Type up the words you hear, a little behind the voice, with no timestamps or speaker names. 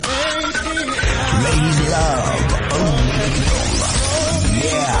love Oneal.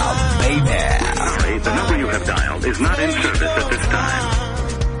 Yeah, baby. Sorry, the number you have dialed is not in service at this time.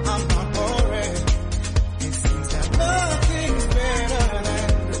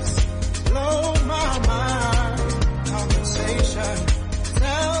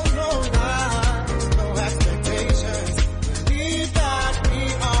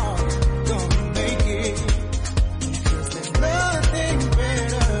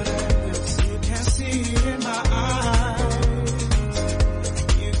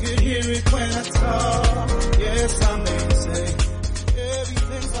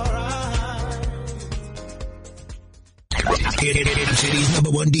 City's number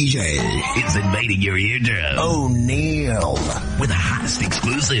one DJ is invading your eardrum. Oneal. With the hottest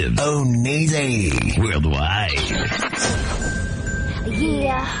exclusive. Oneezy. Worldwide.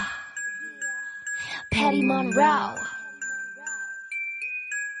 Yeah. Patty Monroe.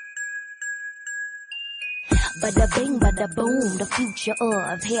 Bada bing, bada boom, the future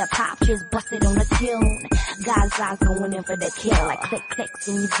of hip-hop just busted on a tune. Guys are going in for the kill, like click, clicks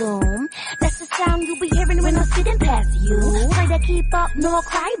and you zoom. That's the sound you be hearing when I'm sitting past you. Try to keep up, no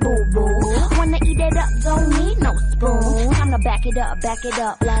cry, boo-boo. Wanna eat it up, don't need no spoon. Time to back it up,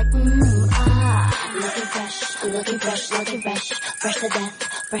 like, looking fresh, looking fresh, looking fresh. Fresh to death,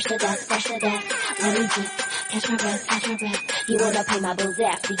 fresh to death, fresh to death. Let me just catch my breath, catch my breath. You wanna pay my bills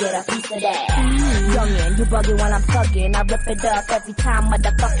after, get a piece of that. Youngin', you bugging when I'm plugging. I rip it up every time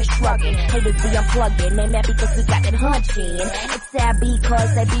motherfuckers shrugging. Haters be unplugging, they mad because we got it hunching. It's sad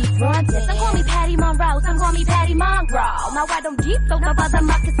because they be frontin'. Some call me Patty Monroe, some call me Patty Monroe. Now I don't Jeep, so no other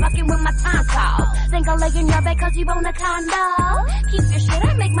muckers fucking with my time call. Think I'll lay in your bed cause you own a condo. Keep your shit,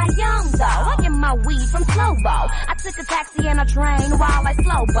 I make my young though. I get my weed from Slow-Bo. I took a taxi and a train while I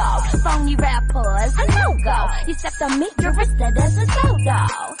slow-bo. Phony rappers, a no-go. You stepped on me, you're listed as a dodo.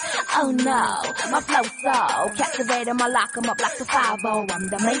 Oh no, my flow so captivate 'em, I lock 'em up like the 5-0. I'm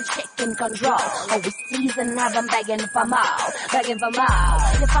the main chick in control. Always teasing, have 'em begging for more, begging for more.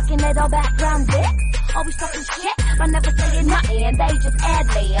 You fucking little background dicks, always talking shit, but never saying nothing. They just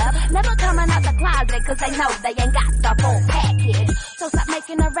ad-lib, never coming out the closet 'cause they know they ain't got the full package. So stop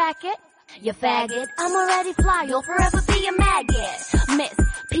making a racket, you faggot. I'm already fly, you'll forever be a maggot. Miss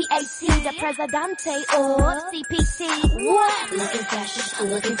P.A.T. the Presidente or CPT. What? Looking fresh,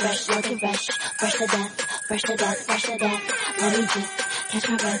 looking fresh, looking fresh. Fresh to death, fresh to death, fresh to death. Let me just catch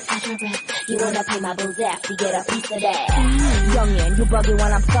my breath, catch my breath. You wanna pay my bills after, get a piece of that. Youngin', you bugging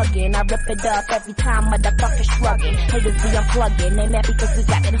when I'm plugging. I rip it up every time motherfuckers shrugging. Haters be unplugging, they mad because we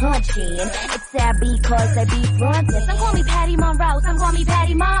got it hunching. It's sad because they be frontin'. Some call me Patty Monroe, some call me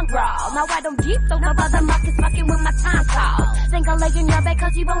Patty Monroe. Now I don't Jeep, so no other muckers fucking with my time call. Think I'll lay in your bed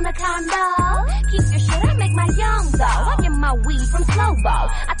cause you own a condo. Keep your shit, I make my young though. I get my weed from Slow-Bo.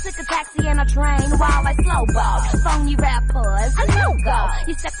 I took a taxi and a train while I slow-bo. Phony rappers, a no-go.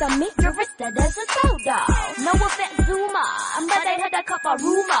 You stepped on me, you're listed as a dodo. No offense, Zuma, but they heard a couple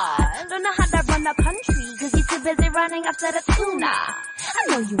rumors. Don't know how to run the country cause you're too busy running after the tuna. I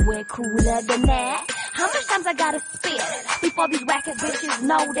know you way cooler than that. How much times I gotta spit before these wacky bitches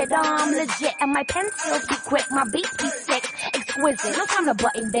know that I'm legit? And my pen skills be quick, my beats be sick, exquisite. No time to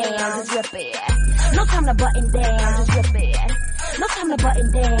button down, just rip it. No time to button down, just rip it. No time to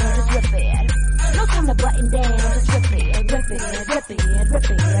button down, just rip it. No time to button down, just rip it, rip it, rip it, rip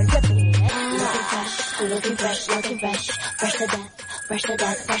it, rip it. Looking fresh, looking fresh, looking fresh. Fresh to death, fresh to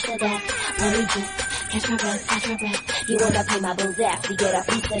death, fresh to death. Let me just catch my breath, catch my breath. You wanna pay my bills after, get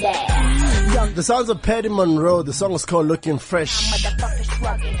a piece of that. The sounds of Patty Monroe. The song is called Looking Fresh.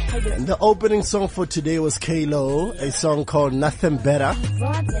 And the opening song for today was K-Lo, a song called Nothing Better.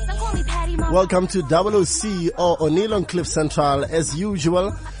 Welcome to OOC or Oneal On CliffCentral. As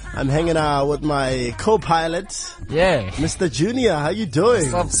usual, I'm hanging out with my co-pilot. Yeah. Mr. Junior, how you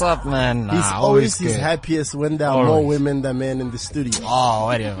doing? What's up, man? He's always his happiest when there are more women than men in the studio. Oh,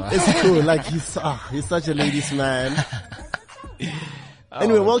 whatever. It's cool. Like he's such a ladies' man.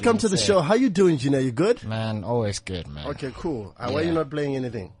 Anyway, welcome to the show. How you doing, Junior? You good? Man, always good, man. Okay, cool. Why are you not playing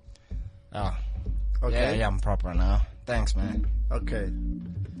anything? Oh. Okay. Yeah, I'm proper now. Thanks, man. Okay.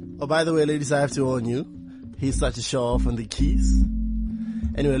 Oh, by the way, ladies, I have to warn you. He's such a show off on the keys.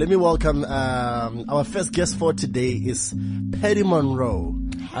 Anyway, let me welcome our first guest for today is Patty Monroe.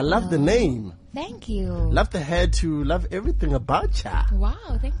 I love the name. Thank you. Love the hair too. Love everything about ya.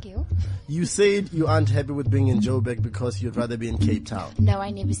 Wow, thank you. You said you aren't happy with being in Joburg because you'd rather be in Cape Town. No,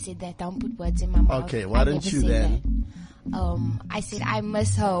 I never said that. Don't put words in my mouth. Okay, why don't you then? I said I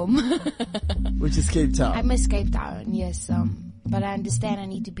miss home. Which is Cape Town. I miss Cape Town, yes. But I understand I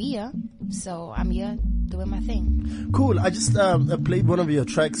need to be here. So I'm here doing my thing. Cool. I just played one of your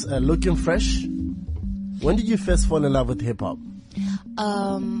tracks, Looking Fresh. When did you first fall in love with hip hop?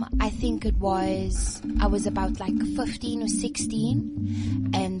 I think I was about like 15 or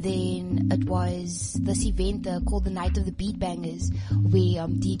 16, and then it was this event called the Night of the Beat Bangers, where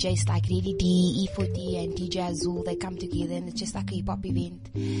DJs like Really D, E40 and DJ Azul, they come together, and it's just like a hip hop event.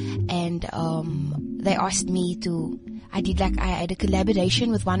 And they asked me I had a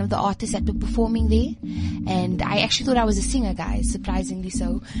collaboration with one of the artists that were performing there, and I actually thought I was a singer, guys, surprisingly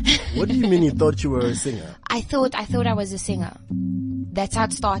so. What do you mean you thought you were a singer? I thought I was a singer. That's how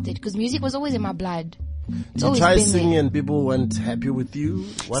it started, because music was always in my blood. It's You always tried been singing there. and people weren't happy with you?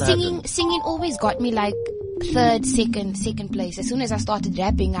 What happened? Singing always got me like third, second place. As soon as I started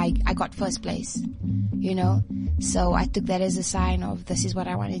rapping, I got first place, you know? So I took that as a sign of this is what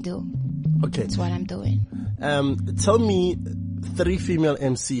I want to do. Okay. That's what I'm doing. Tell me 3 female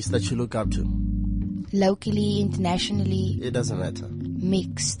MCs that you look up to. Locally, internationally, It doesn't matter.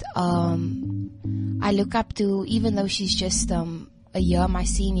 mixed. I look up to, even though she's just a year my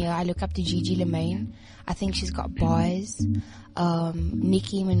senior, I look up to Gigi Lemaine. I think she's got bars.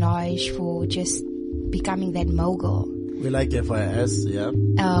 Nicki Minaj for just becoming that mogul. We like FIS, yeah?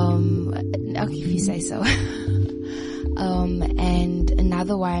 Okay, if you say so. And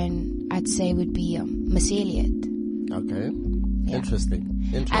another one I'd say would be Miss Elliott. Okay. Yeah. Interesting.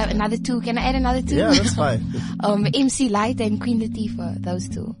 Another two. Can I add another two? Yeah, that's fine. MC Light and Queen Latifah. Those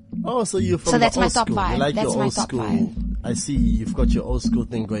two. Oh, so you're from So the that's old my top school. five. You like That's your my old top school. five. I see you've got your old school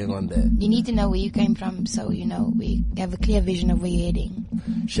thing going on there. You need to know where you came from, so you know we have a clear vision of where you're heading.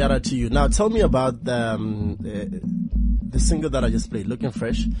 Shout out to you. Now tell me about the single that I just played, Looking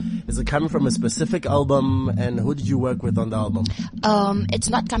Fresh. Is it coming from a specific album, and who did you work with on the album? It's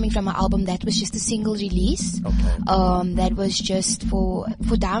not coming from an album. That was just a single release. Okay. That was just for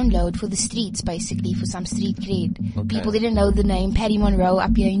download, for the streets, basically, for some street cred. Okay. People didn't know the name Patty Monroe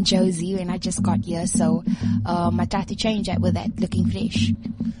up here in Josie when I just got here, so I tried to change that with that, Looking Fresh.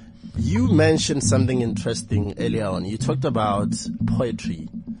 You mentioned something interesting earlier on. You talked about poetry.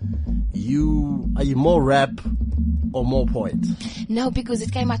 Are you more rap or more poet? No, because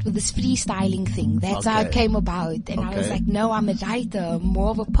it came out with this freestyling thing. That's how it Okay. came about. And I was Okay. like, no, I'm a writer, more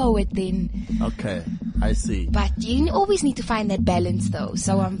of a poet than... Okay, I see. But you always need to find that balance, though.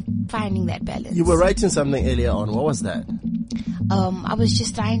 So I'm finding that balance. You were writing something earlier on. What was that? I was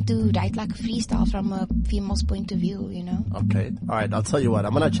just trying to write like a freestyle from a female's point of view, you know? Okay. All right. I'll tell you what.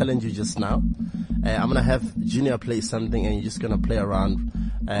 I'm going to challenge you just now. I'm going to have Junior play something, and you're just going to play around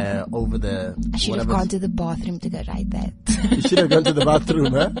over the... I should have gone to the bathroom to go write that. You should have gone to the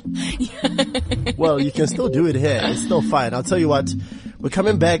bathroom, huh? Well, you can still do it here. It's still fine. I'll tell you what. We're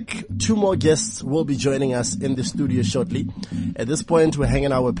coming back. 2 more guests will be joining us in the studio shortly. At this point, we're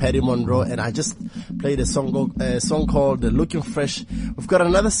hanging out with Patty Monroe, and I just played a song called Looking Fresh. We've got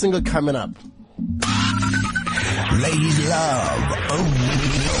another single coming up. Ladies love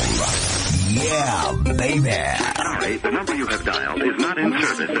Oneal. Yeah, baby. Sorry, the number you have dialed is not in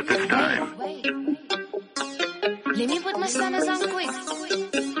service at this time. Wait. Let me put my stomach on quick.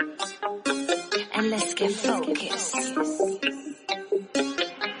 And let's get focused.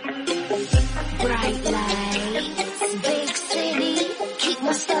 Bright lights, big city. Keep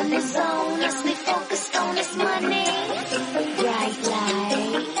my stomach on. Let's be focused on this money. Bright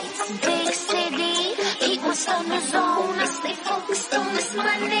lights, big city. Keep my stomach on. Let's stay focused on this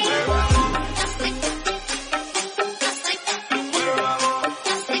money.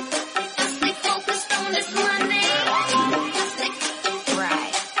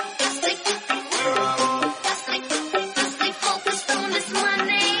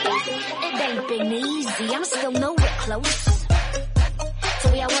 I'm still nowhere close to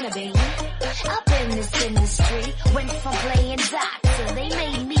where I wanna be. Up in this industry, went from playing doctor, they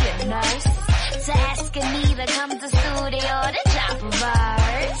made me a nurse, to asking me to come to studio to drop a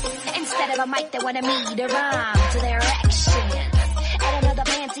verse. Instead of a mic, they wanted me to rhyme to their actions. Add another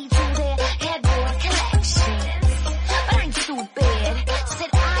panty to their headboard collections. But I ain't stupid, said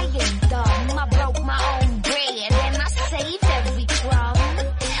I ain't dumb. I broke my own bread and I saved every crumb.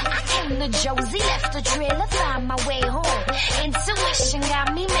 The Josie left the trailer, found my way home. Intuition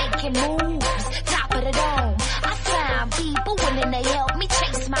got me making moves, top of the dome. I found people willing to help me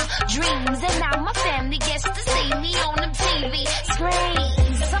chase my dreams, and now my family gets to see me on the TV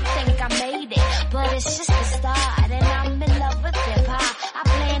screens. Some think I made it, but it's just the start, and I'm in love with hip-hop. I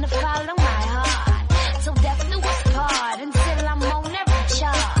plan to follow my heart, so death do us part until I'm on every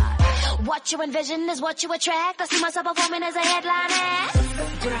chart. What you envision is what you attract. I see myself performing as a headline act.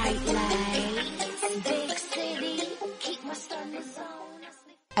 Bright lights, big city, keep my stomach on.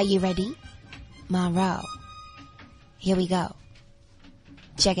 Are you ready? Monroe. Here we go.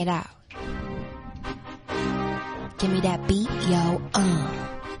 Check it out. Give me that beat, yo,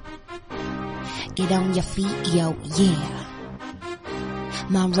 Get on your feet, yo, yeah.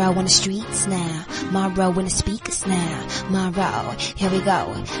 Monroe on the streets now. Monroe in the speakers now. Monroe, here we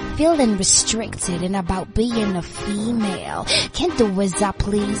go. Feeling restricted and about being a female. Can't do as I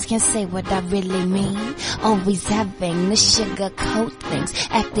please, can't say what I really mean. Always having the sugarcoat things.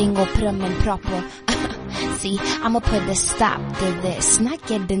 Acting or put them in proper. See, I'ma put a stop to this. Not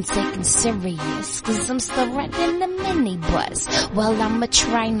getting taken serious. Cause I'm still riding the minibus. Well, I'ma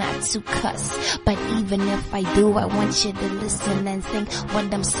try not to cuss. But even if I do, I want you to listen and think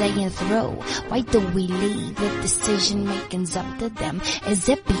what I'm saying through. Why do we leave the decision making's up to them? Is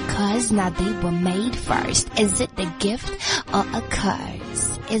it because now they were made first? Is it a gift or a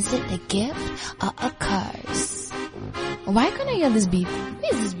curse? Is it a gift or a curse? Why can't I hear this beat?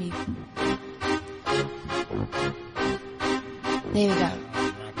 What is this beat? There we go.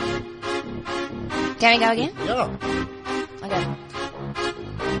 Can we go again? Yeah. Okay.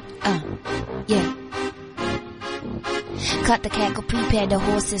 Yeah. Cut the cackle, prepare the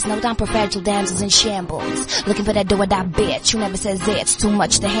horses. No time for fragile damsels in shambles. Looking for that do-or-die bitch who never says it's too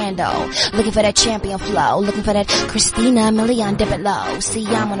much to handle. Looking for that champion flow. Looking for that Christina Milian, dip it low. See,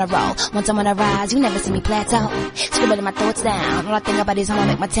 I'm on a roll. Once I'm on a rise, you never see me plateau. Scribbling my thoughts down. All I think about is how I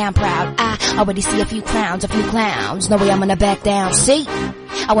make my town proud. I already see a few crowns, a few clowns. No way I'm gonna back down. See?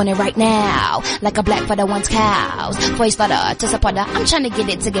 I want it right now, like a black father wants cows. Voice father to support her. I'm trying to get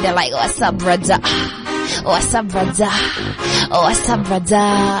it together like, what's up, brother? What's up, brother? What's up, brother?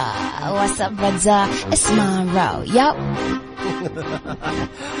 What's up, brother? It's Monroe, yup.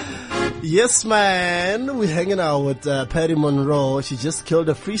 Yes, man. We're hanging out with Patty Monroe. She just killed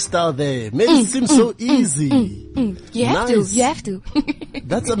a freestyle there. Made it seem so easy. You have to. You have to.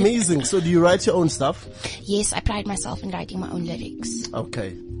 That's amazing. So do you write your own stuff? Yes, I pride myself in writing my own lyrics.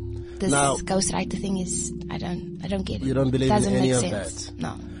 Okay. This Now, ghostwriter thing is, I don't get it. You don't believe Doesn't in any make of sense. that?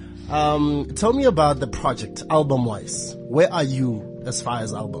 No. Tell me about the project, album-wise. Where are you as far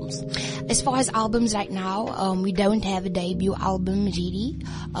as albums? As far as albums right now, we don't have a debut album really.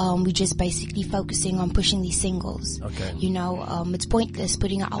 We're just basically focusing on pushing these singles. Okay. You know, it's pointless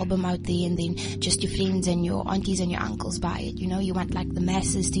putting an album out there and then just your friends and your aunties and your uncles buy it. You know, you want like the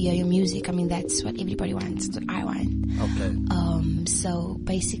masses to hear your music. I mean, that's what everybody wants. That's what I want. Okay. So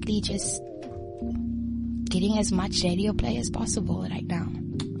basically just getting as much radio play as possible right now.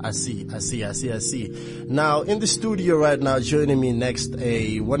 I see. Now, in the studio right now, joining me next,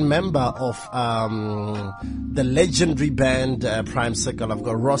 one member of the legendary band Prime Circle. I've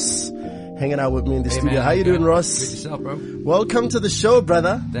got Ross hanging out with me in the studio. Man, how you doing, Ross? Good yourself, bro. Welcome to the show,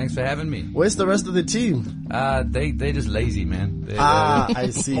 brother. Thanks for having me. Where's the rest of the team? They just lazy, man. I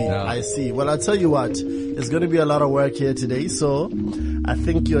see. No. I see. Well, I'll tell you what. There's going to be a lot of work here today, so I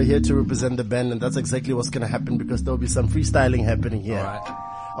think you're here to represent the band, and that's exactly what's going to happen because there'll be some freestyling happening here. All right.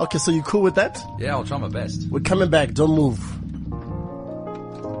 Okay, so you cool with that? Yeah, I'll try my best. We're coming back. Don't move.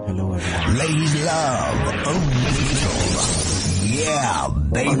 Hello, everyone. Ladies love Oneal. Yeah,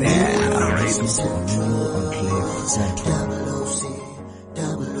 baby. Oneal on CliffCentral.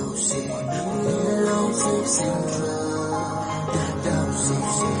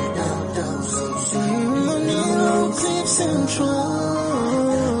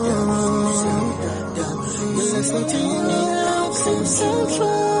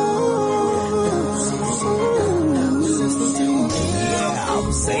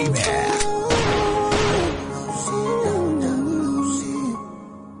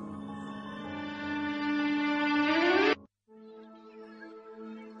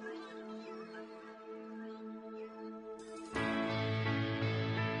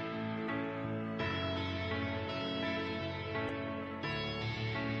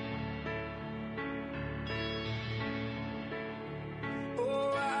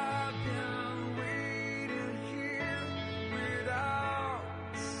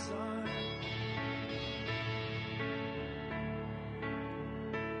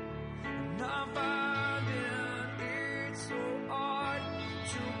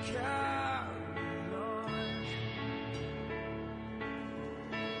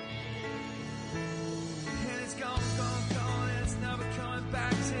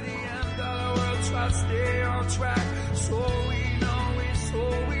 Stay on track, so we know it's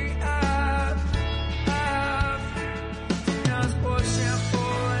all we have. Now it's push and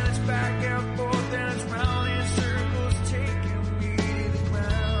pull, and it's back and forth, and it's round in circles, taking me to the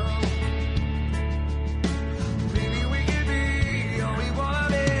ground. Maybe we could be all we wanna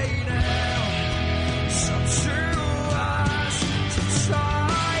be now. So true us to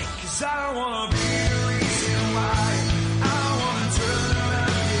try, 'cause I don't wanna be the reason why. I don't wanna turn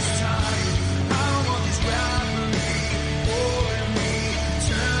around this time. I don't want this rap for me.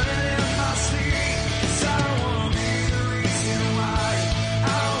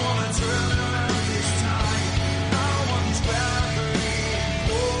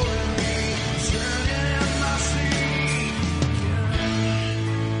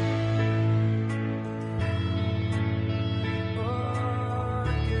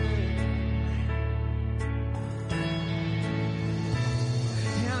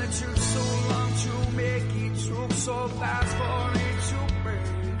 it took so long to make it, took so fast for it to break.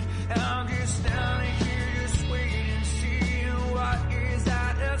 And I'm just standing here just waiting, seeing what is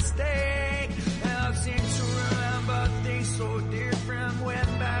at stake. And I seem to remember things so different when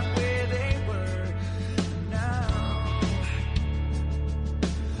back where they were now.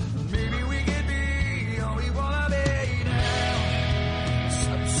 Maybe we could be all we wanna be now. It's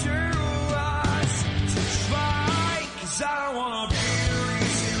up to us to try, 'cause I don't wanna be the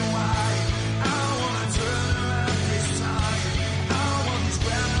reason why. I don't wanna turn around this time. I don't want this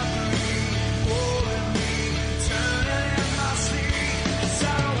ground to be holding me, turning in my sleep. 'Cause I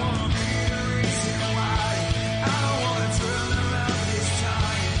don't wanna be the reason why. I don't wanna turn around this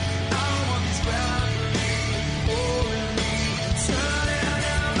time. I don't want this ground to be holding me, turning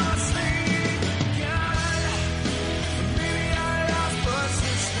in my sleep. God, maybe I lost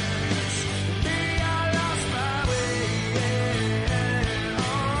persistence. Maybe I lost my way.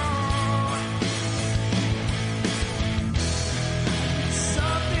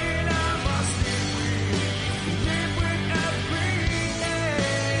 Something I must live with every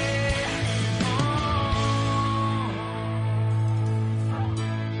day.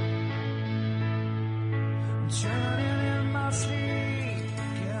 Turning in my sleep,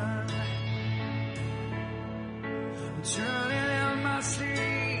 God. Turning in my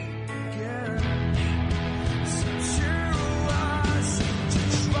sleep, God. So to us to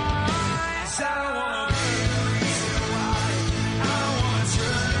try. 'Cause I don't wanna be the reason why. I don't wanna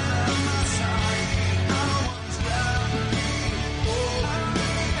turn around my side. I don't want this ground to be over me.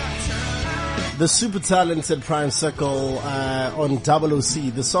 The super talented Prime Circle on OC.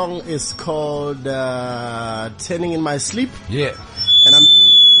 The song is called Turning in My Sleep. Yeah.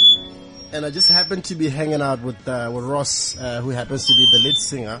 And I just happened to be hanging out with Ross, who happens to be the lead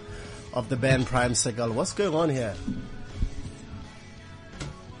singer of the band Prime Circle. What's going on here?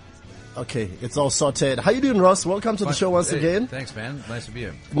 Okay, it's all sorted. How you doing, Ross? Welcome to the show once Hey, again. Thanks, man. Nice to be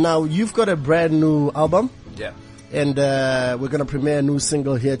here. Now, you've got a brand new album, Yeah. and we're going to premiere a new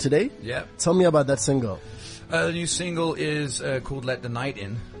single here today. Yeah. Tell me about that single. The new single is called "Let the Night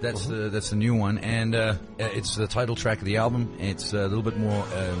In." That's the new one, and it's the title track of the album. It's a little bit more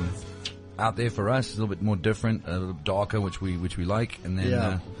out there for us, a little bit more different, a little darker, which we like, and then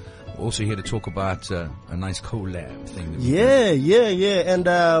Yeah. we're also here to talk about a nice collab thing. That we Yeah. And,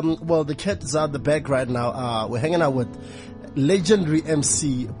 well, the cat is out the back right now. We're hanging out with legendary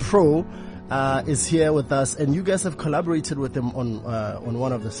MC Pro, is here with us, and you guys have collaborated with him on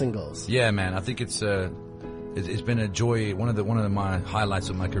one of the singles. Yeah, man. I think it's been a joy. One of my highlights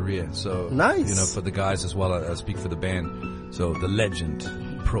of my career. So Nice. you know, for the guys as well. I speak for the band. So the legend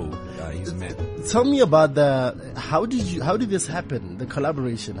Pro, he's a man. Tell me about how did this happen? The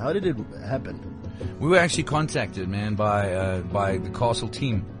collaboration, how did it happen? We were actually contacted, man, by the Castle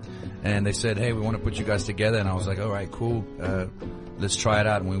team, and they said, "Hey, we want to put you guys together." And I was like, "All right, cool. Let's try it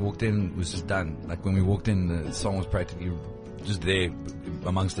out." And when we walked in, it was just done. Like when we walked in, the song was practically just there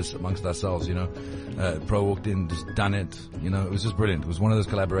amongst ourselves, you know. Pro walked in, just done it. You know, it was just brilliant. It was one of those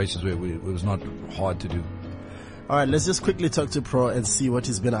collaborations where it was not hard to do. All right, let's just quickly talk to Pro and see what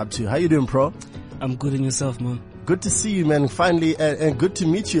he's been up to. How you doing, Pro? I'm good, and yourself, man? Good to see you, man. Finally, and good to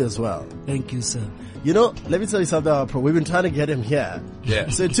meet you as well. Thank you, sir. You know, let me tell you something about Pro. We've been trying to get him here. Yeah.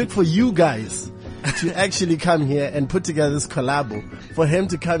 So it took for you guys to actually come here and put together this collabo. For him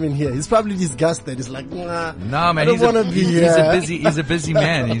to come in here, he's probably disgusted. He's like, nah, No, man, I don't want to be here. He's a busy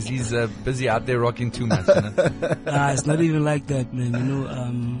man. He's busy out there rocking too much. You know? It's not even like that, man. You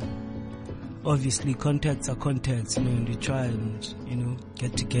know, obviously contacts are contacts, you know, and we try and, you know,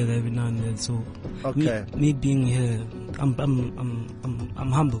 get together every now and then. So, Okay. me being here, I'm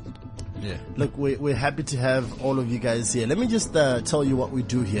humbled. Yeah. Look, we're happy to have all of you guys here. Let me just tell you what we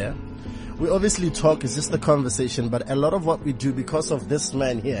do here. We obviously talk, it's just a conversation, but a lot of what we do, because of this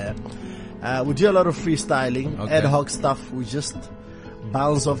man here, we do a lot of freestyling, Okay. ad hoc stuff. We just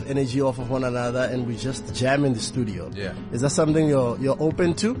bounce off energy off of one another, and we just jam in the studio. Yeah. Is that something you're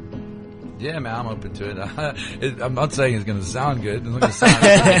open to? Yeah, man, I'm open to it. I'm not saying it's going to sound good. It's not going to sound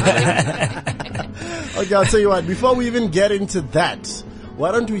good. Okay, I'll tell you what, before we even get into that,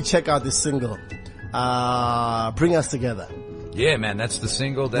 why don't we check out this single, Bring Us Together. Yeah, man, that's the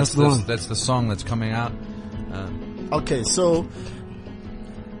single. That's the song that's coming out. Okay, so,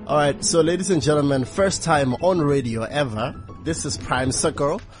 alright, so ladies and gentlemen, first time on radio ever, this is Prime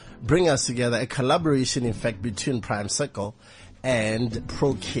Circle, Bring Us Together, a collaboration, in fact, between Prime Circle and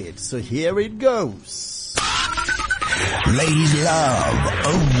Pro Kid. So here it goes. Ladies love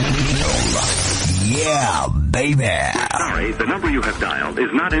Oneal. Yeah, baby. Sorry, the number you have dialed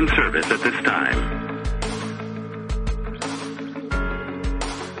is not in service at this time.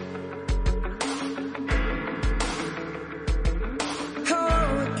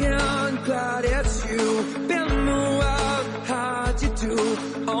 glad it's you. Been the world, how'd you do?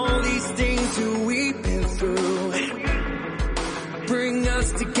 All these things that we've been through. Bring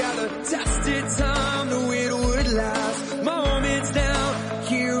us together, tested time, knew it would last. Moments now,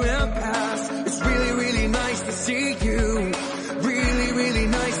 here and past. It's really, really nice to see you. Really, really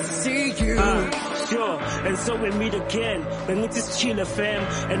nice to see you. Sure, and so we meet again. When it is chill fam,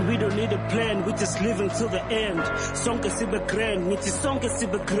 and we don't need a plan. We just live until the end. Sonke sibe grand, it is sonke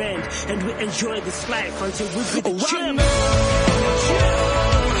sibe grand, and we enjoy this life until we be the champ.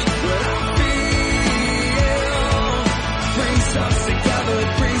 Brings us together,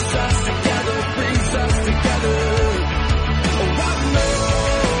 brings us together, brings us together. Oh, I know,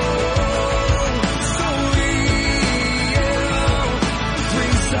 so real.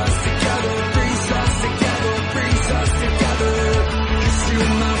 Brings us together, brings us together, brings us together. 'Cause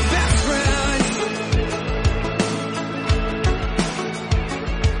you're my best friend.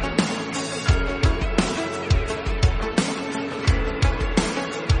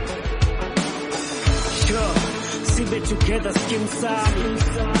 Sure. We're together, skin sun.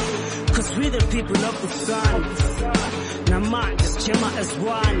 Cause we're the people of the sun. Nama, just chema as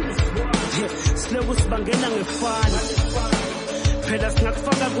one. Slow us bangena ngefun. Pedas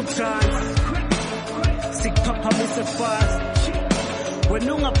nakfaka kutrans. Sick papa Mr. Fast. When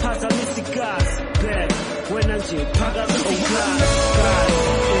unga pasa Mr. Gas. Bad. When anje paga the glass.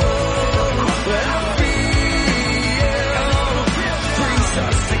 Brings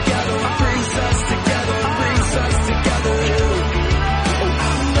us together, brings us together, brings us together. Oh,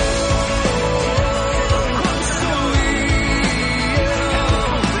 I know, so real.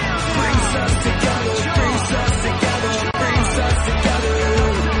 Brings us together, brings us together, brings us together.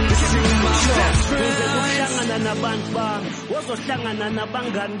 You're my best friend. Nabantu bam, wozohlangana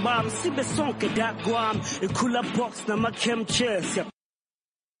nabangani bam, sibe sonke dagwam, ikhula box nama chem chairs.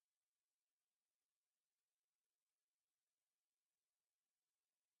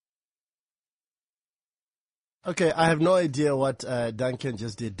 Okay, I have no idea what Duncan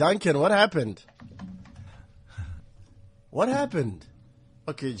just did. Duncan, what happened? What happened?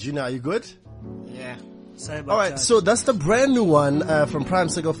 Okay, Gina, are you good? Yeah. All right, so that's the brand new one from Prime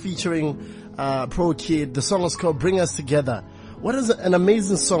Circle featuring Pro Kid. The song is called Bring Us Together. What is an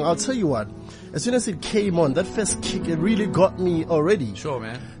amazing song. I'll tell you what. As soon as it came on, that first kick, it really got me already. Sure,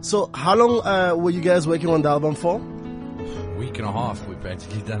 man. So how long were you guys working on the album for? A week and a half, we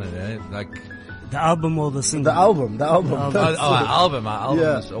practically done it, eh? Like... The album or the single? The album. Our album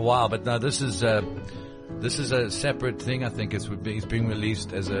Yeah. is a while, but no, this is a separate thing. I think it's being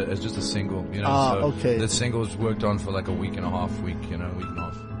released as just a single, you know. So okay. the single's worked on for like a week and a half.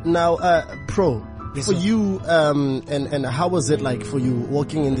 Now, Pro, for you, and how was it like for you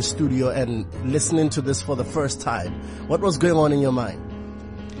walking in the studio and listening to this for the first time? What was going on in your mind?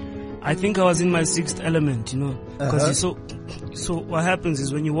 I think I was in my sixth element, you know, because so what happens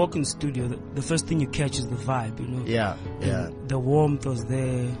is when you walk in the studio, the first thing you catch is the vibe, you know. Yeah. The warmth was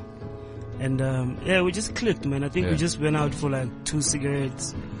there, and we just clicked, man. I think we just went out for like 2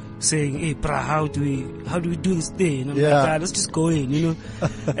 cigarettes, saying, "Hey, brah, how do we do this thing?" And I'm like, let's just go in, you know.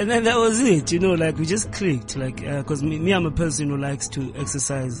 And then that was it, you know. Like we just clicked, like because me, I'm a person who likes to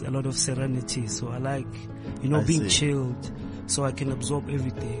exercise a lot of serenity, so I like, you know, being chilled, so I can absorb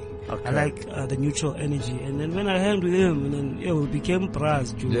everything. Okay. I like the neutral energy, and then when I hang with him, and then we became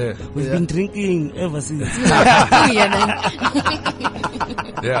bras. We've been drinking ever since.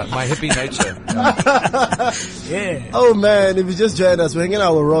 Yeah, my hippie nature. Yeah. Oh man, if you just joined us, we're hanging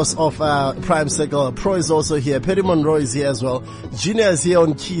out with Ross of Prime Circle. Pro is also here. Petty Monroe is here as well. Junior is here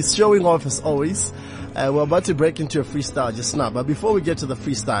on keys, showing off as always. We're about to break into a freestyle just now, but before we get to the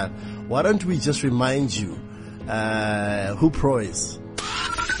freestyle, why don't we just remind you who Pro is?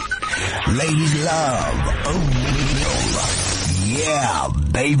 Ladies love Oneal. Yeah,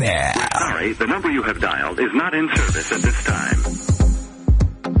 baby. Sorry, the number you have dialed is not in service at this time.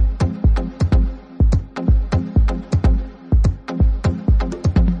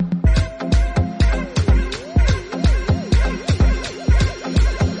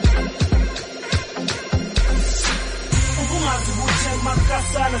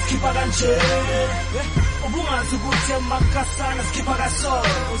 Ubungazi ukuthi emakasana skipha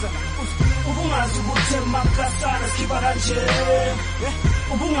kasoza ubungazi ukuthi emakasana skipha kanje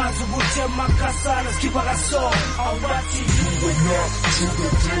ubungazi ukuthi emakasana skipha kasoza awubathi you and I to the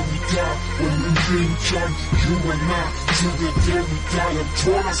day we die when we been young you and I to the day we die I'm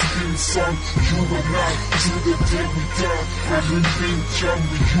torn our skin son you and I to the day we die when we been young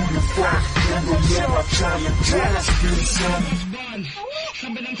we unify when the love I try I'm torn our skin son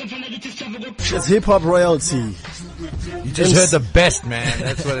It's hip hop royalty. You just heard the best, man.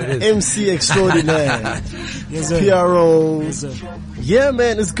 That's what it is. MC extraordinaire. Yes, sir. PRO. Yes, sir. Yeah,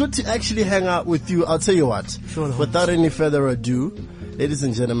 man, it's good to actually hang out with you. I'll tell you what. Without any further ado, ladies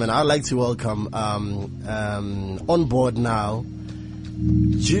and gentlemen, I'd like to welcome on board now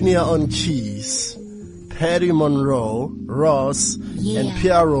Junior on keys, Perry Monroe, Ross, and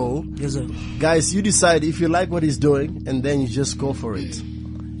PRO. Yes, sir. Guys, you decide if you like what he's doing, and then you just go for it.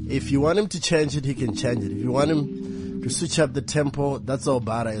 If you want him to change it, he can change it. If you want him to switch up the tempo, that's all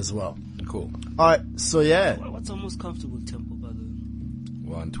better as well. Cool. All right, so yeah. What's our most comfortable tempo, by the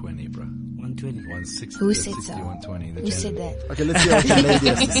way? 120, bro. 120. 160. Who said 60, so? 120. Who said that? Okay, let's see what the lady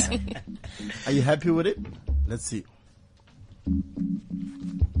has to say. Are you happy with it? Let's see.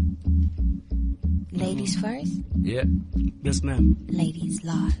 Ladies first? Yeah. Yes, ma'am. Ladies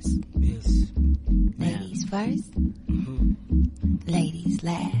last. Yes. Ladies first? Mm-hmm. Ladies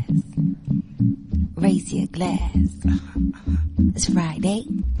last. Raise your glass. It's Friday.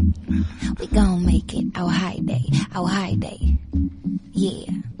 We gon' make it our high day. Our high day. Yeah.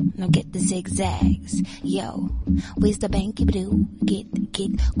 Now get the zigzags. Yo. Where's the banky blue? Get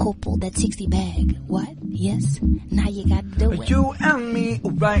couple that 60 bag. What? Yes? Now you gotta do it. You and me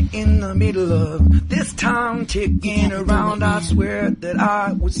right in the middle of this time ticking around. I swear that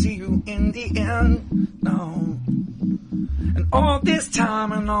I will see you in the end. No. And all this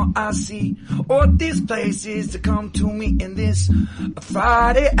time and all I see, all these places to come to me in this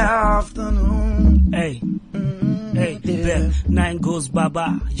Friday afternoon. Hey. Hey, yeah. 9 goes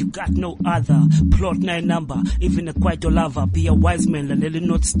baba, you got no other. Plot 9 number, even a quiet lover. Be a wise man, la lele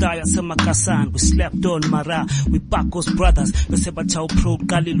not star ya sema kasan. We slept on Mara, we Bakos brothers. We seba chow pro,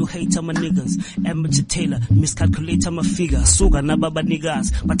 Galilu hater my niggas. Amateur Taylor, miscalculator my figure. Suga na baba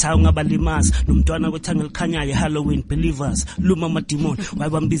niggas, batao nga balimas. Numtwana wetangel kanya ya Halloween believers. Luma matimon, why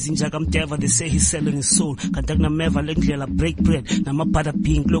I'm busy njaga mteva. They say he's selling his soul. Kantagna meva lenglela break bread. Na mapada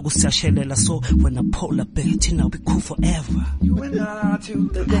ping logo sashelela. So when I pull up it, I'll be cool forever. You and I till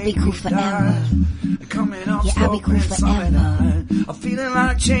the day I'll be cool forever. Coming up Yeah, I'll be cool forever. I'm feeling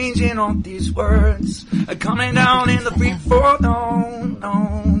like changing all these words. Coming down in the beat for no.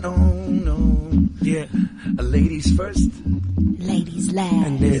 Yeah. Ladies first. Ladies last.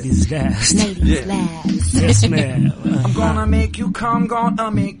 And ladies last. Ladies last. Yes, ma'am. I'm gonna make you come,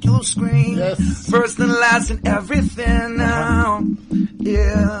 gonna make you scream. Yes. First and last and everything now.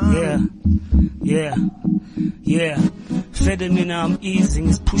 Yeah. Fedden mina I'm easing,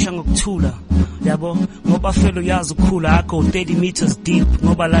 is pushing ukuthula. Yabo, ngoba felo yazi ukukhula. I go 30 meters deep,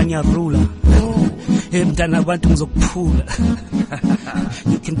 ngoba lanya ruler. Mntana abantu ngizokuphula.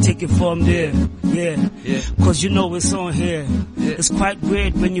 You can take it from there, yeah. Cause you know it's on here. It's quite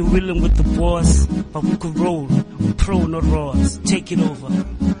weird when you're willing with the boss, but we could roll, pro not Ross. Take it over,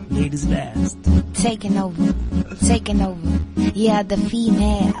 ladies last. Taking over. Yeah, the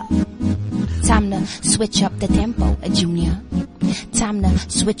female. Time to switch up the tempo, Junior. Time to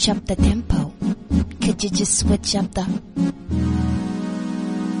switch up the tempo. Could you just switch up the tempo?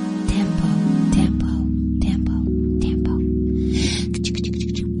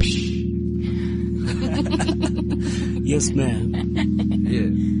 Yes, ma'am.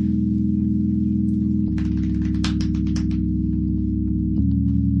 Yeah.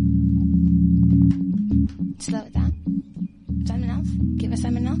 Slow it down. Something else? Give us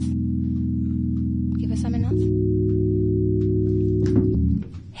something else?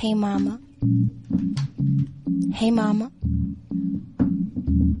 Hey mama. Hey mama.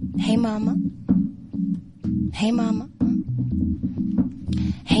 Hey mama. Hey mama.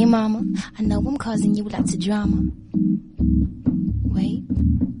 Hey mama. I know I'm causing you lots of drama. Wait.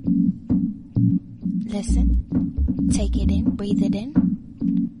 Listen. Take it in. Breathe it in.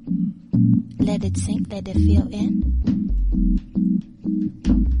 Let it sink. Let it feel in.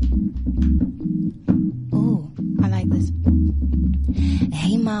 Ooh, I like this.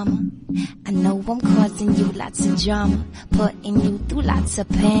 Hey mama, I know I'm causing you lots of drama, putting you through lots of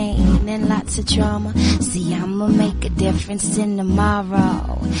pain and lots of trauma. See, I'ma make a difference in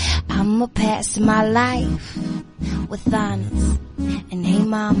tomorrow. I'ma pass my life with honors. And hey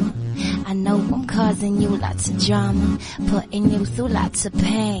mama, I know I'm causing you lots of drama, putting you through lots of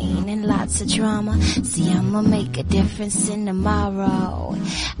pain and lots of trauma. See, I'ma make a difference in tomorrow.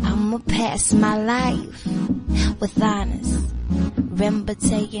 I'ma pass my life with honors. Remember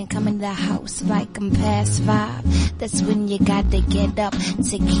coming to the house like I'm past 5. That's when you gotta get up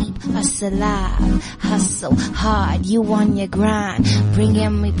to keep us alive. Hustle hard, you on your grind,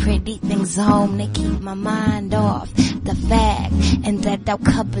 bringing me pretty things home to keep my mind off. the fact, and that our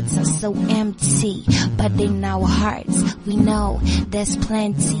cupboards are so empty. But in our hearts, we know there's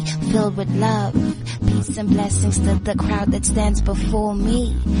plenty filled with love. Peace and blessings to the crowd that stands before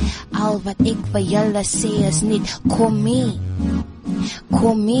me. Al wat ek vir julle sê is net kom mee.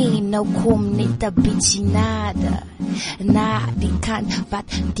 Kom mee, nou kom net 'n bietjie nader. Na die kant wat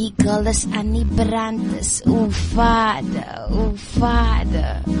die girl is aan die brand is. O vader, o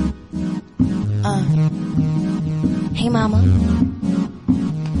vader. Hey mama.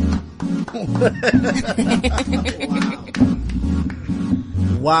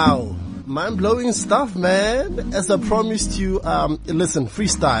 Wow. Mind-blowing stuff, man. As I promised you, listen,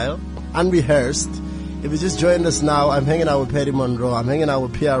 freestyle, unrehearsed. If you just joined us now, I'm hanging out with Patty Monroe. I'm hanging out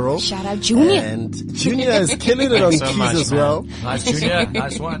with PRO. Shout out Junior. And Junior is killing it on so keys much, as man. well. Nice, Junior.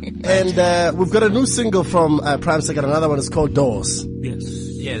 Nice one. And we've got a new single from Prime Second. Another one is called Doors. Yes.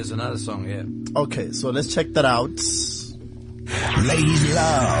 Yeah, there's another song, yeah. Okay, so let's check that out. Ladies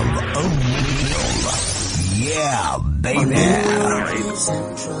love Oneal. Yeah, baby.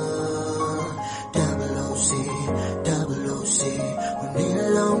 Double OC,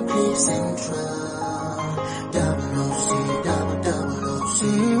 Oneal on CliffCentral. Double OC,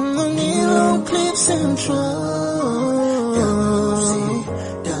 Oneal on CliffCentral.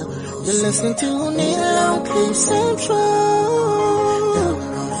 You're listening to Oneal on CliffCentral.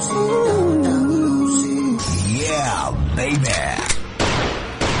 Yeah, baby.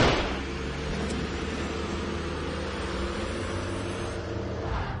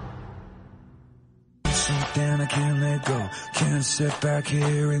 Something I can't let go. Can't sit back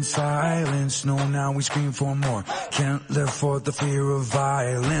here in silence. No, now we scream for more. Can't live for the fear of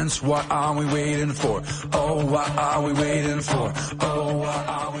violence. What are we waiting for? Oh, what are we waiting for? Oh, what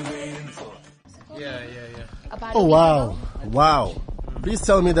are we waiting for? Yeah. Oh, wow. Wow. Please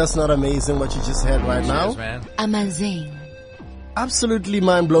tell me that's not amazing what you just heard right now. Cheers, man. Amazing. Absolutely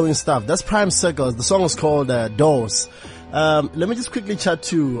mind-blowing stuff. That's Prime Circles. The song is called Doors. Let me just quickly chat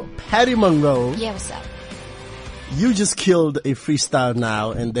to Patty Monroe. Yeah, what's up? You just killed a freestyle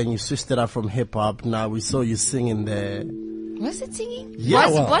now, and then you switched it up from hip-hop. Now we saw you singing there. Was it singing? Yeah,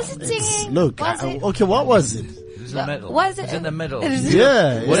 was it singing? Look, okay, what was it? It was in the middle. Was it? It was in the middle. Yeah. You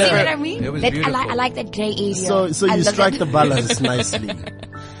see Whatever. what I mean? It was That, beautiful. I like that gray area. So I you love strike that. the balance nicely.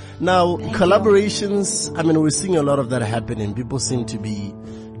 Now, collaborations, I mean, we're seeing a lot of that happening. People seem to be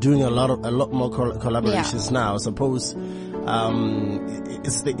doing a lot more collaborations now. I suppose,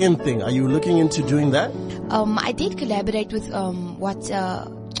 it's the in thing. Are you looking into doing that? I did collaborate with,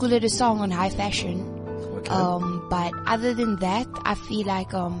 Kula the song on High Fashion. Okay. But other than that, I feel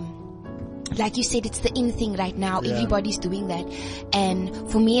like you said, it's the in thing right now. Yeah. Everybody's doing that. And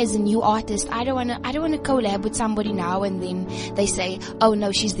for me as a new artist, I don't wanna collab with somebody now and then they say, oh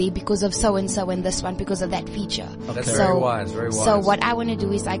no, she's there because of so and this one because of that feature. That's very wise, very wise. So what I wanna do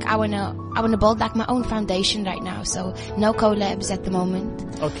is I wanna build like my own foundation right now. So no collabs at the moment.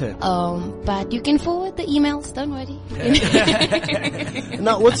 Okay. But you can forward the emails, don't worry.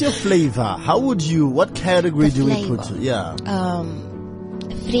 Now, what's your flavor? What category do we put you? Yeah.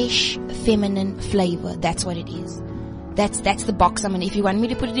 Fresh, feminine flavor. That's what it is. That's the box I'm in. If you want me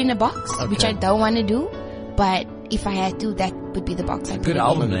to put it in a box, which I don't want to do, but if I had to, that would be the box I'd put Good it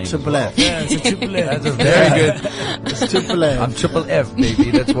album in. name. Triple F. Yeah, it's a triple F. That's a very good. It's Triple F. I'm Triple F,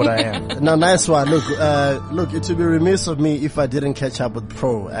 baby. That's what I am. Now, nice one. Look, it would be remiss of me if I didn't catch up with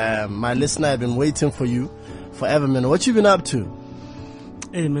Pro. My listener, I've been waiting for you forever, man. What you been up to?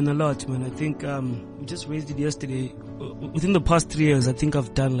 Hey man, a lot, man. I think we just raised it yesterday. Within the past 3 years, I think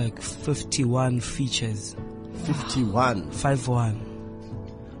I've done like 51 features. 51. 51.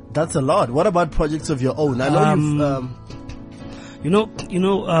 That's a lot. What about projects of your own? I know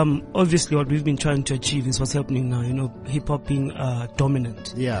obviously what we've been trying to achieve is what's happening now. You know, hip hop being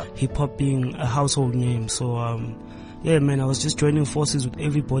dominant. Yeah. Hip hop being a household name. So yeah, man, I was just joining forces with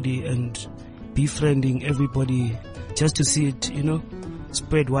everybody and befriending everybody just to see it,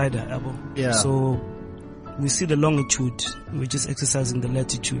 spread wider. Yeah. So we see the longitude, we're just exercising the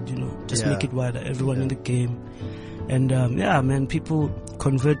latitude, just make it wider, everyone in the game. And yeah, man, people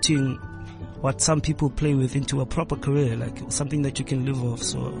converting what some people play with into a proper career, like something that you can live off.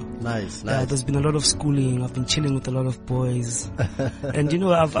 So nice. Yeah, there's been a lot of schooling. I've been chilling with a lot of boys, and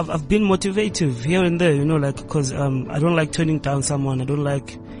I've been motivative here and there, because I don't like turning down someone. I don't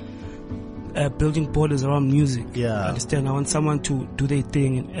like building borders around music. Yeah. Understand? I want someone to do their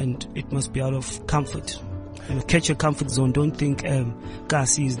thing, and it must be out of comfort. Catch your comfort zone. Don't think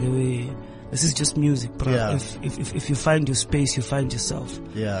Kasi is the way. This is just music, bro. Yeah. If you find your space, you find yourself.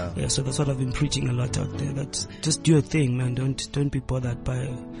 Yeah. Yeah, so that's what I've been preaching a lot out there. That's just do your thing, man. Don't be bothered by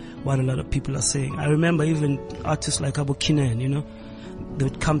what a lot of people are saying. I remember even artists like Abu Kinan, you know, they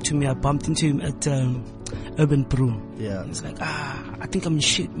would come to me. I bumped into him at Urban Brew. Yeah. He's like, I think I'm in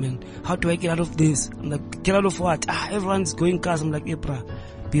shit, man. How do I get out of this? I'm like, get out of what? Everyone's going cars. I'm like, bro,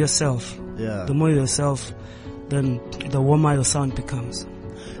 be yourself. Yeah. The more you're yourself, then the warmer your sound becomes.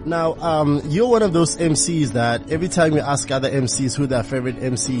 Now, you're one of those MCs that every time you ask other MCs who their favorite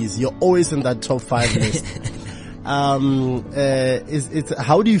MCs, you're always in that top 5 list. How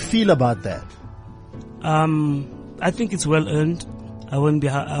do you feel about that? I think it's well earned. I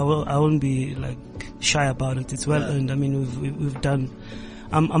won't be like shy about it. It's well earned. I mean, we've done.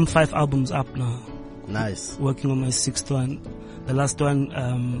 I'm 5 albums up now. Nice. Working on my 6th one. The last one,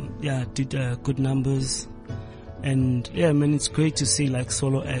 did good numbers. And yeah, man, it's great to see like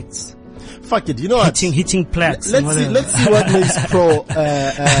solo acts. Fuck it, you know what? Hitting plats. Let's see what makes Pro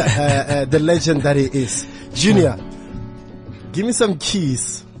the legend that he is. Junior, give me some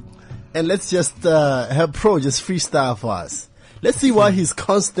keys, and let's just have Pro just freestyle for us. Let's see why he's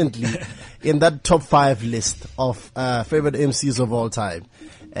constantly in that top 5 list of favorite MCs of all time.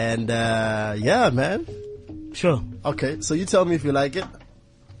 And yeah, man. Sure. Okay, so you tell me if you like it.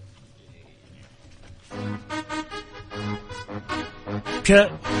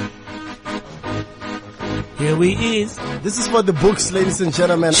 Here we is. This is for the books, ladies and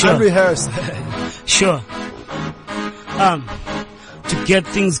gentlemen. Sure. Unrehearsed. Sure. To get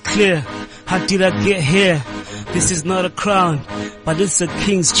things clear, how did I get here? This is not a crown, but it's a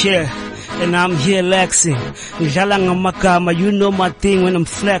king's chair. And I'm here laxing. You know my thing when I'm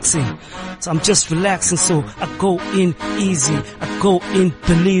flexing. So I'm just relaxing, so I go in easy. I go in,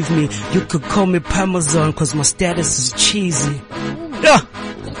 believe me. You could call me Parmesan, cause my status is cheesy. Yeah.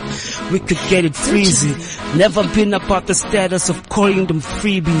 We could get it freezy. Never been about the status of calling them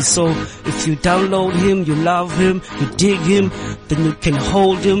freebies. So if you download him, you love him, you dig him, then you can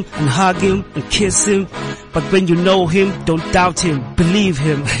hold him and hug him and kiss him. But when you know him, don't doubt him, believe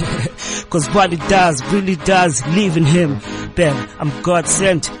him. Cause what it does, really does, live in him. Ben, I'm God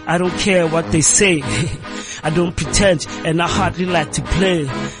sent, I don't care what they say. I don't pretend, and I hardly like to play.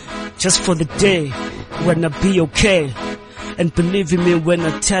 Just for the day, when I be okay. And believe in me when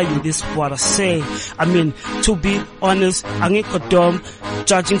I tell you this what I say. I mean, to be honest, I ain't got dumb.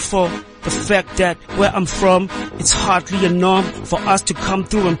 Judging for the fact that where I'm from, it's hardly a norm for us to come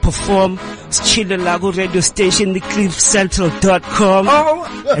through and perform. It's Chilalago radio station, the CliffCentral.com. Oh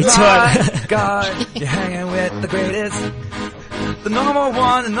my God, you're hanging with the greatest, the number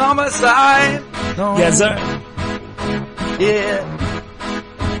one, the number side. No. Yes, sir. Yeah.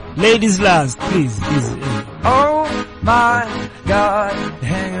 Ladies last, please. Oh my God, you're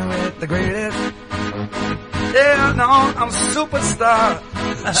hanging with the greatest. Yeah, no, I'm a superstar.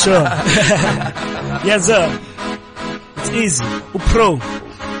 Sure. Yes, sir. It's easy. Pro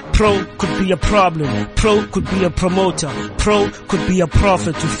could be a problem. Pro could be a promoter. Pro could be a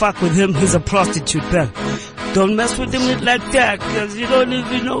prophet. You fuck with him, he's a prostitute, man. Don't mess with him like that, cause you don't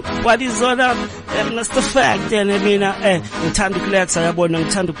even know what is on up. And that's the fact. And I mean, ngithanda ukulekha, yabona,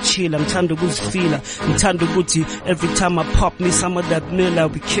 ngithanda ukuchilla, ngithanda ukuzifila, ngithanda ukuthi every time I pop me some of that Miller,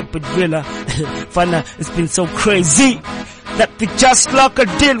 we keep it realer. Fana, it's been so crazy that we just lock a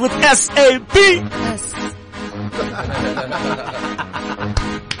deal with SAB.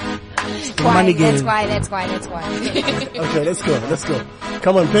 Money game. That's why. Okay, let's go.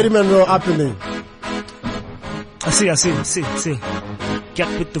 Come on, Petty Monroe up in there. I see. Get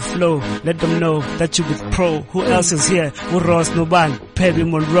with the flow. Let them know that you with Pro. Who else is here? Ross Noban, Perry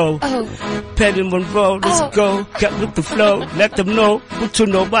Monroe. Perry Monroe, let's go. Get with the flow. Let them know who to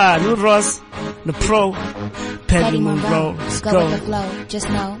Noban, who Ross, the Pro. Perry Monroe, let's go with the flow. Just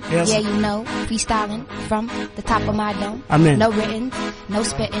know, yes. Yeah, you know, freestyling from the top of my dome. Amen. No written, no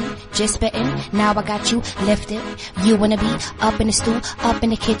spitting, just spitting. Now I got you lifted. You wanna be up in the stool, up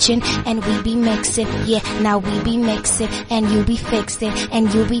in the kitchen, and we be mixing. Yeah, now we be mixing, and you be fixing,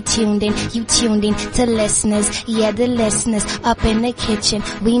 and you be tuned in. You tuned in to listeners, yeah, the listeners up in the kitchen.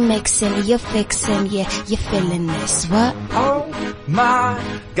 We mixing, you're fixing, yeah, you're feeling this. What? Oh my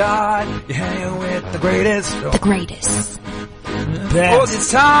God, you're hanging with the greatest. The greatest. All the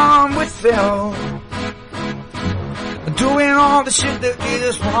time with Phil, doing all the shit that we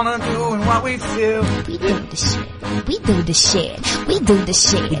just wanna do and what we feel. We do the shit. We do the shit. We do the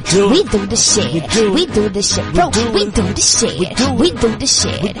shit. We do. We do the shit. We do the shit. Bro, we do the shit. We do the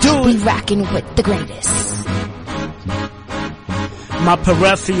shit. We rockin' with the greatest. My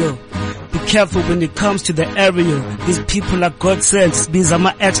peripheral be careful when it comes to the aerial. These people are God sent, these are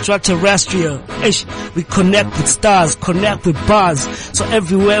my extraterrestrial. Ish, we connect with stars, connect with bars. So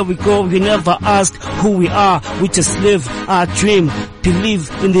everywhere we go, we never ask who we are. We just live our dream, believe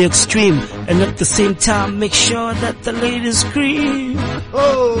in the extreme, and at the same time make sure that the ladies scream.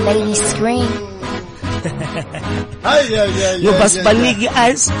 Oh, ladies scream. Yo, Baspanigi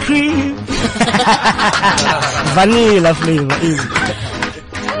ice cream. Vanilla flavor.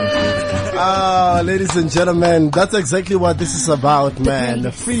 Ladies and gentlemen, that's exactly what this is about, man. The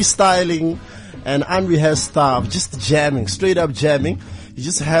freestyling and unrehearsed stuff, just jamming, straight up jamming. You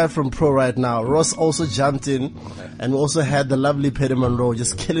just heard from Pro right now. Ross also jumped in, and we also had the lovely Petty Monroe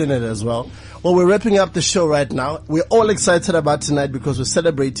just killing it as well. Well, we're wrapping up the show right now. We're all excited about tonight because we're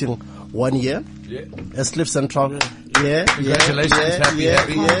celebrating 1 year as CliffCentral. Congratulations, happy.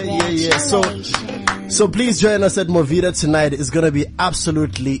 So please join us at Movida tonight. It's going to be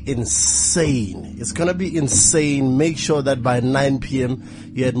absolutely insane. It's going to be insane. Make sure that by 9 p.m.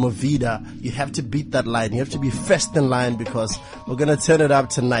 you're at Movida. You have to beat that line. You have to be first in line because we're going to turn it up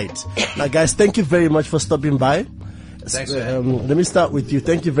tonight. Now, guys, thank you very much for stopping by. Thanks, let me start with you.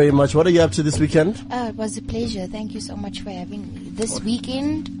 Thank you very much. What are you up to this weekend? It was a pleasure. Thank you so much for having me. This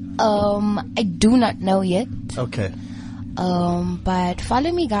weekend, I do not know yet. Okay. But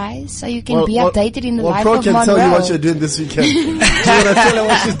follow me, guys, so you can be updated in the life Pro of can Monroe. tell you what you're doing this weekend. Do you want to tell her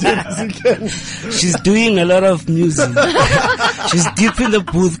what she's doing this weekend? She's doing a lot of music. She's deep in the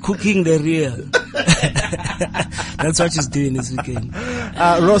booth cooking the real. That's what she's doing this weekend.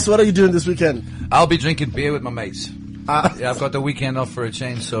 Ross, what are you doing this weekend? I'll be drinking beer with my mates. I've got the weekend off for a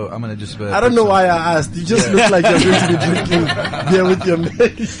change, so I'm gonna just. I don't know why I asked. You just look like you're going to be drinking beer with your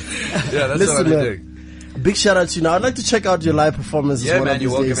mates. Yeah, that's what I'm doing. Big shout out to you. Now, I'd like to check out your live performances. Yeah, man,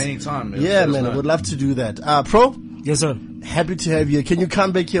 you're welcome anytime. Yeah, man, I would love to do that. Pro? Yes, sir. Happy to have you. Can you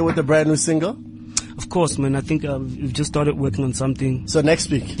come back here with a brand new single? Of course, man. I think we've just started working on something. So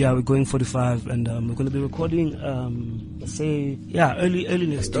next week? Yeah, we're going 45, and we're going to be recording, early next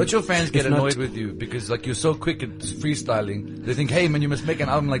week. Don't your fans get annoyed with you because like you're so quick at freestyling? They think, hey man, you must make an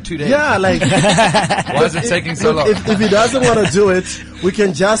album like 2 days. Yeah, like why is it taking so long? If he doesn't want to do it, we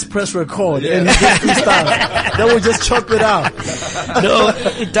can just press record and he can freestyle. Then we'll just chop it out. No,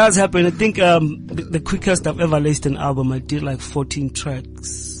 it does happen. I think the quickest I've ever released an album, I did like 15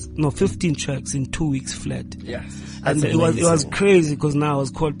 tracks in 2 weeks flat. Yes. And it was crazy because now I was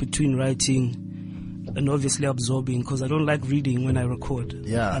caught between writing and obviously absorbing because I don't like reading when I record.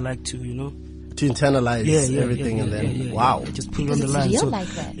 Yeah. I like to, to internalize everything and then wow. Just put it on the line. Real So, like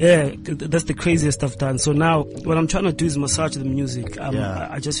that. yeah, that's the craziest I've done. So now what I'm trying to do is massage the music.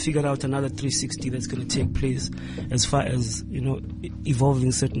 I just figured out another 360 that's going to take place as far as,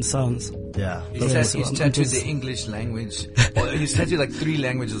 evolving certain sounds. Yeah. He's tattooed the English language. He's tattooed like 3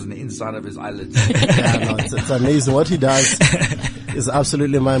 languages on the inside of his eyelids. It's amazing. What he does is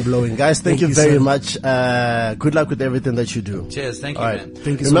absolutely mind-blowing. Guys, thank you very much. Good luck with everything that you do. Cheers. Thank you, man.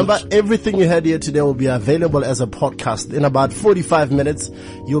 Thank you Remember, so much. everything you heard here today will be available as a podcast. In about 45 minutes,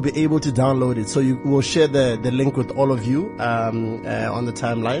 you'll be able to download it. So we'll share the link with all of you on the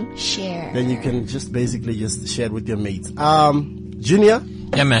timeline. Share. Then you can just basically just share it with your mates. Junior?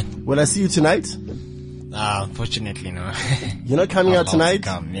 Yeah, man. Will I see you tonight? Unfortunately, no. You're not coming out tonight?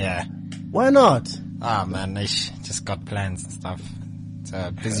 Yeah. Why not? Man, I just got plans and stuff. It's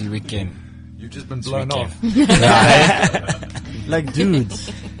a busy weekend. You've just been blown off. Like, dude,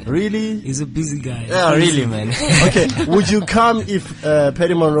 really? He's a busy guy. Yeah, really, man. Okay, would you come if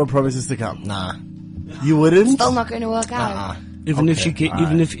Petty Monroe promises to come? Nah. You wouldn't? Still not going to work out. Even if she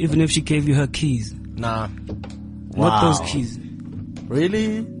gave you her keys. Nah. Not those keys.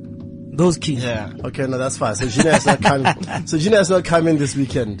 Really? Those keys. Yeah. Okay, no, that's fine. So Gina's not coming. So Gina's not coming this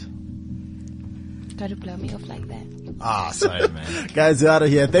weekend. Try to blow me off like that. Sorry, man. Guys, you're out of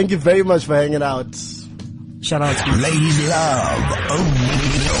here. Thank you very much for hanging out. Shout out to you. Ladies love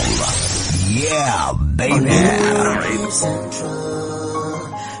Oneal. Yeah, baby. Oneal On CliffCentral.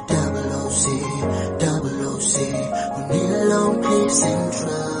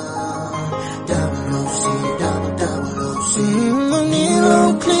 Oneal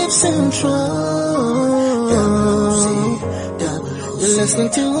On CliffCentral. You're listening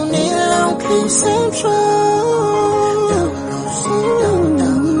to Oneal On CliffCentral.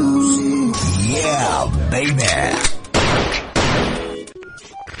 Yeah, baby.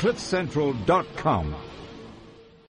 CliffCentral.com